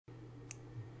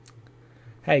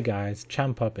Hey guys,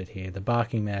 Chum Poppet here, the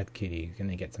barking mad kitty. You're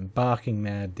gonna get some barking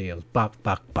mad deals. Bark,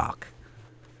 bark, bark.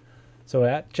 So we're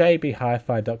at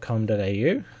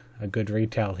jbhifi.com.au, a good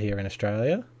retail here in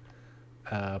Australia,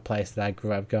 a place that I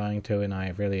grew up going to and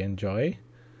I really enjoy.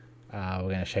 We're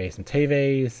going to show you some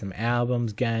TVs, some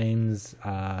albums, games,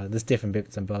 there's different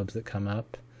bits and bobs that come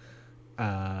up.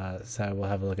 So we'll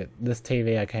have a look at this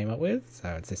TV I came up with.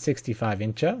 So it's a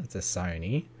 65-incher, it's a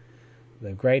Sony.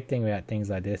 The great thing about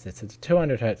things like this is it's a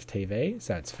 200Hz TV,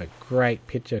 so it's for great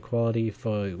picture quality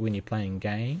for when you're playing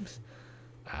games.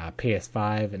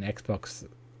 PS5 and Xbox,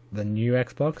 the new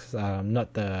Xbox,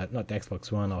 not the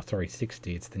Xbox One or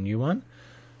 360, it's the new one.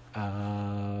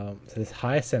 So this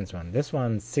Hisense one, this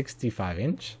one's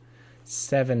 65-inch,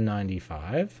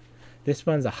 $7.95. This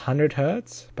one's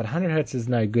 100Hz, but 100Hz is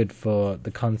no good for the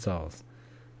consoles.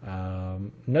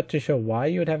 Not too sure why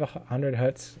you would have a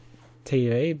 100Hz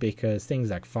TV, because things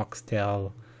like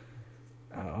Foxtel,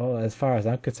 as far as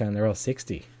I'm concerned, they're all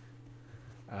 60.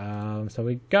 So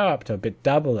we go up to a bit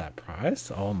double that price,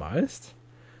 almost.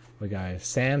 We go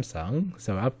Samsung,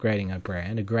 so upgrading a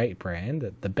brand, a great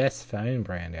brand, the best phone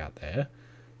brand out there.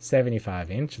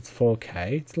 75-inch, it's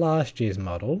 4K, it's last year's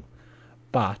model,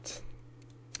 but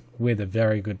with a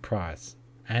very good price.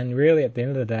 And really, at the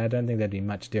end of the day, I don't think there'd be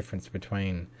much difference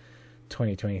between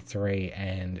 2023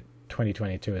 and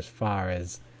 2022 as far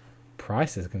as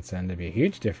price is concerned. There'd be a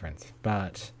huge difference,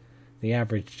 but the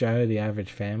average Joe, the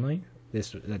average family,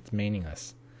 that's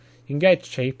meaningless. You can get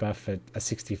cheaper for a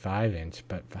 65-inch,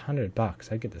 but for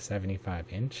 $100 I'd get the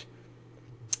 75-inch.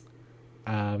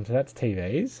 So that's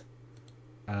TVs.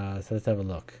 So let's have a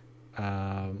look.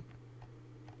 So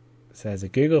there's a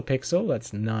Google Pixel,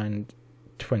 that's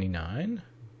 $9.29.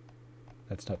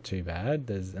 That's not too bad.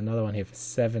 There's another one here for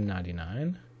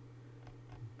 $7.99.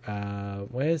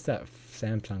 Where's that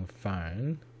Samsung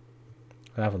phone?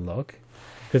 I'll have a look,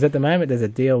 because at the moment there's a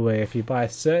deal where if you buy a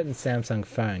certain Samsung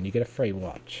phone you get a free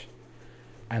watch,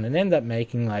 and it ends up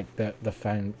making like the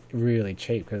phone really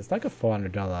cheap, because it's like a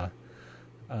 $400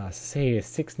 see here,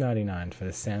 $6.99 for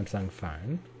the Samsung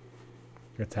phone.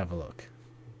 Let's have a look.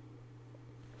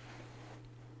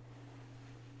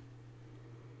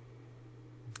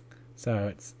 So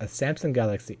it's a Samsung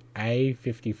Galaxy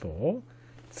A54.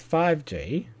 It's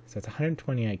 5G, so it's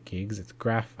 128 gigs. It's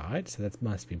graphite, so that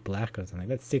must be black or something.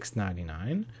 That's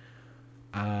 $6.99.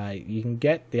 You can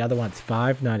get the other one's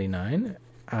 $5.99,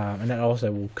 and that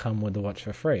also will come with the watch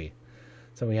for free.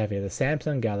 So we have here the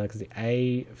Samsung Galaxy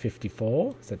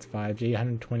A54, so it's 5G,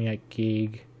 128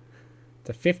 gig. It's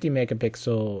a 50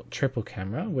 megapixel triple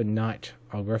camera with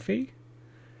nightography,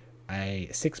 a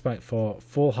 6.4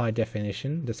 full high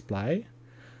definition display.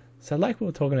 So like we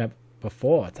were talking about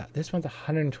before, this one's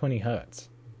 120 Hz.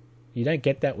 You don't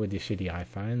get that with your shitty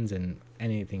iPhones and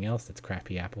anything else that's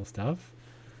crappy Apple stuff.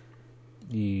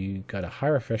 You got a high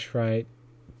refresh rate,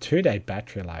 2-day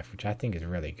battery life, which I think is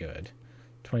really good.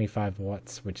 25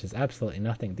 watts, which is absolutely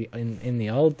nothing. In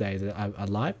the old days, a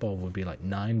light bulb would be like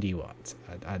 90 watts,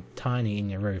 a tiny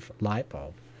in your roof light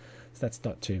bulb. So that's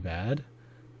not too bad.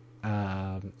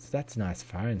 So that's a nice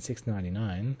phone,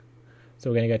 $6.99. So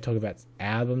we're going to go talk about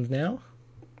albums now.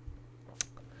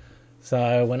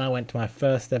 So when I went to my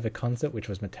first ever concert, which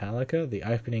was Metallica, the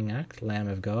opening act, Lamb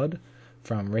of God,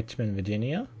 from Richmond,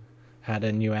 Virginia, had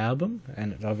a new album,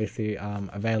 and it's obviously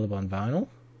available on vinyl.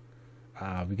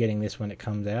 We're getting this when it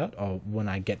comes out, or when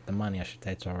I get the money, I should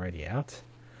say. It's already out.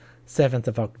 7th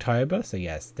of October, so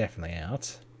yes, definitely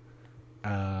out.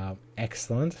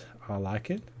 Excellent, I like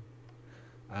it.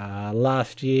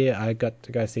 Last year I got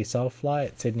to go see Soulfly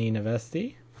at Sydney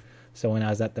University. So when I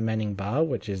was at the Manning Bar,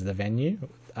 which is the venue,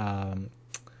 I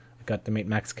got to meet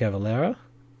Max Cavalera,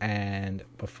 and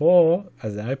before,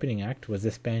 as an opening act, was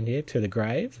this band here, To The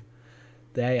Grave.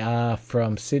 They are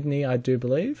from Sydney, I do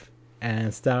believe,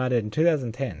 and started in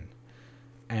 2010,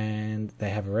 and they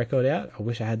have a record out. I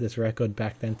wish I had this record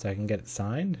back then so I can get it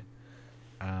signed.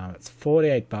 It's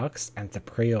 $48 and it's a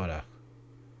pre-order.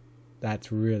 That's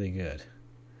really good.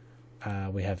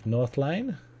 We have North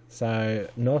Lane. So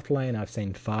North Lane I've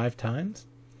seen 5 times.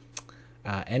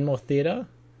 Enmore Theatre,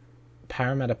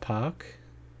 Parramatta Park,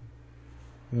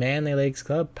 Manly Leagues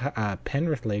Club,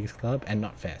 Penrith Leagues Club, and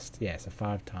Knotfest. Yeah, so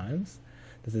 5 times.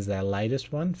 This is their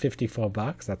latest one,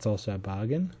 $54. That's also a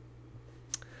bargain.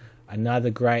 Another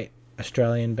great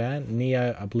Australian band,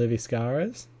 Neo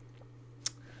Obliviscaras.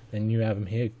 The new album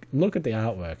here. Look at the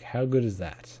artwork. How good is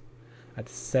that?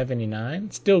 That's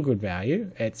 $79. Still good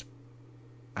value. It's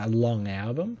a long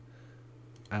album.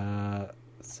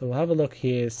 So we'll have a look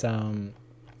here, some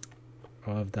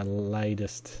of the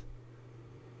latest.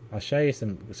 I'll show you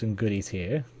some goodies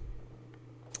here.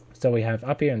 So we have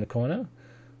up here in the corner,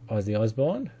 Ozzy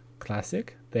Osbourne,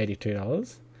 classic,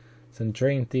 $32. Some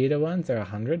Dream Theater ones are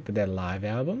 100, but they're live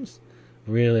albums,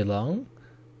 really long.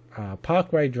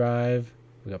 Parkway Drive,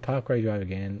 we got Parkway Drive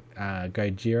again.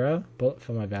 Gojira, Bullet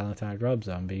for My Valentine, Rob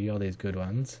Zombie, all these good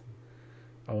ones.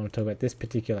 I want to talk about this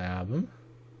particular album.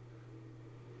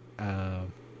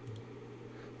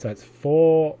 So it's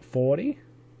 440.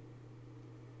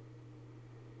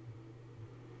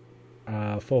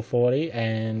 440,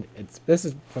 and this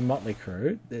is from Motley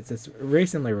Crue. It's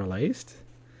recently released.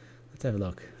 Let's have a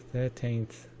look.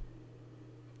 13th,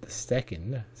 the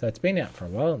 2nd. So it's been out for a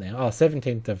while now.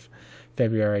 17th of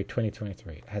February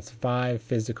 2023. It has 5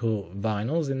 physical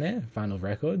vinyls in there, vinyl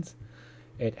records.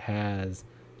 It has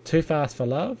Too Fast for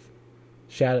Love,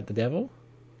 Shout at the Devil,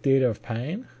 Theatre of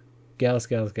Pain, Girls,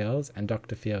 Girls, Girls, and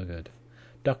Dr. Feelgood.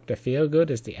 Dr. Feelgood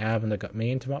is the album that got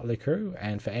me into Motley Crue,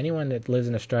 and for anyone that lives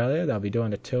in Australia, they'll be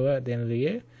doing a tour at the end of the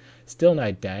year. Still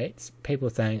no dates. People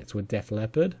saying it's with Def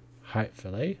Leppard.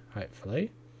 Hopefully.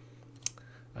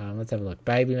 Let's have a look.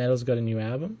 Baby Metal's got a new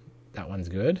album. That one's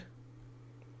good.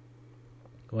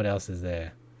 What else is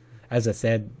there? As I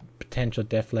said, potential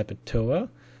Def Leppard tour.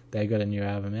 They got a new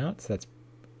album out, so that's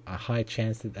a high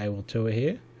chance that they will tour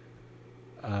here.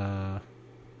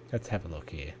 Let's have a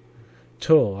look here.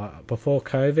 Tool. Before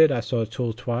COVID, I saw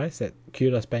Tool twice at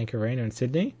Kudos Bank Arena in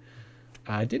Sydney.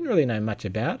 I didn't really know much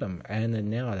about them, and then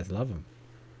now I just love them.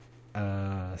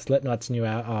 Slipknot's new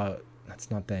album.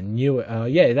 That's not their new.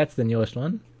 Yeah, that's the newest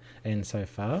one, and so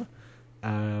far,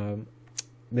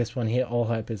 this one here, All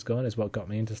Hope Is Gone, is what got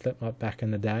me into Slipknot back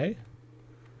in the day.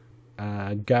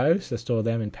 Ghost, I saw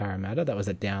them in Parramatta. That was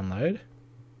a download.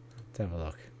 Let's have a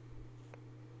look.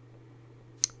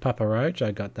 Papa Roach,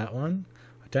 I got that one.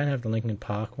 Don't have the Linkin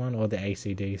Park one or the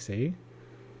AC/DC.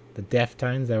 The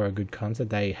Deftones, they were a good concert.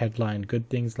 They headlined Good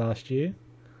Things last year.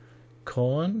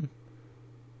 Korn,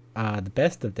 the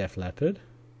best of Def Leppard.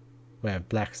 We have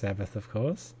Black Sabbath, of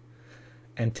course.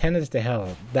 And Tenors to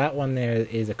Hell. That one there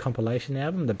is a compilation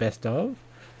album, the best of.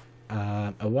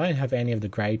 I won't have any of the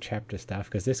Grey Chapter stuff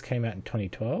because this came out in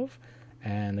 2012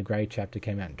 and the Grey Chapter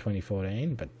came out in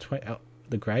 2014. But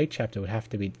the Grey Chapter would have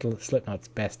to be Slipknot's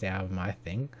best album, I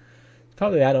think.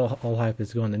 Probably that All Hope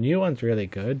Is Gone. The new one's really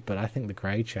good, but I think the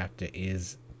Grey Chapter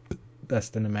is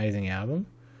just an amazing album.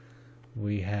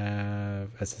 We have,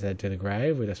 as I said, To the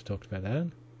Grave. We just talked about that.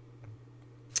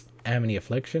 Amity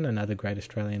Affliction, another great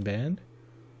Australian band.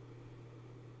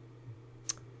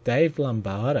 Dave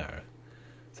Lombardo.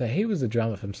 So he was the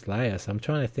drummer from Slayer, so I'm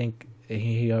trying to think.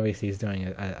 He obviously is doing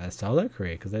a solo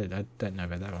career, because I don't know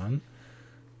about that one.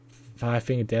 Five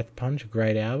Finger Death Punch,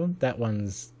 great album. That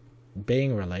one's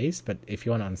being released, but if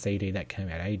you want it on CD, that came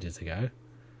out ages ago.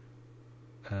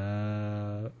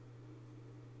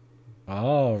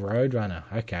 Roadrunner.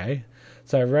 Okay,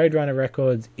 so Roadrunner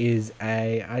Records is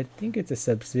I think it's a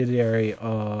subsidiary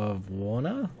of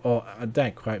Warner, or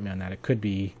don't quote me on that. It could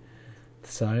be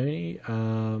Sony.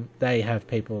 They have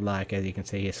people like, as you can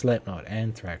see here, Slipknot,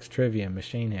 Anthrax, Trivium,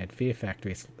 Machine Head, Fear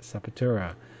Factory,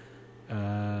 Sepultura.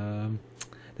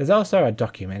 There's also a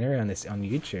documentary on this on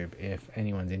YouTube if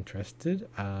anyone's interested.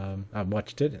 I've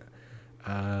watched it.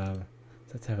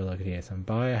 Let's have a look at here. Some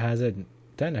Biohazard.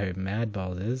 Don't know who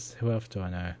Madball is. Who else do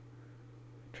I know?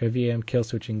 Trivium,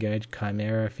 Killswitch Engage,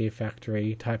 Chimera, Fear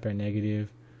Factory, Typo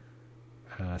Negative,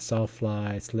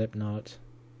 Soulfly, Slipknot,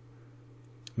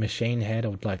 Machine Head. I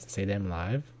would like to see them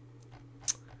live.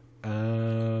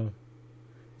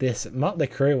 This Motley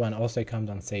Crue one also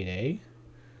comes on CD.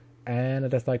 And I'd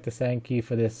just like to thank you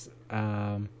for this.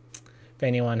 If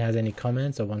anyone has any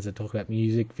comments or wants to talk about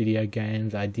music, video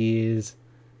games, ideas,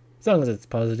 as long as it's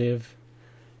positive.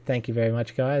 Thank you very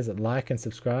much, guys. Like and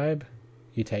subscribe.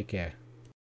 You take care.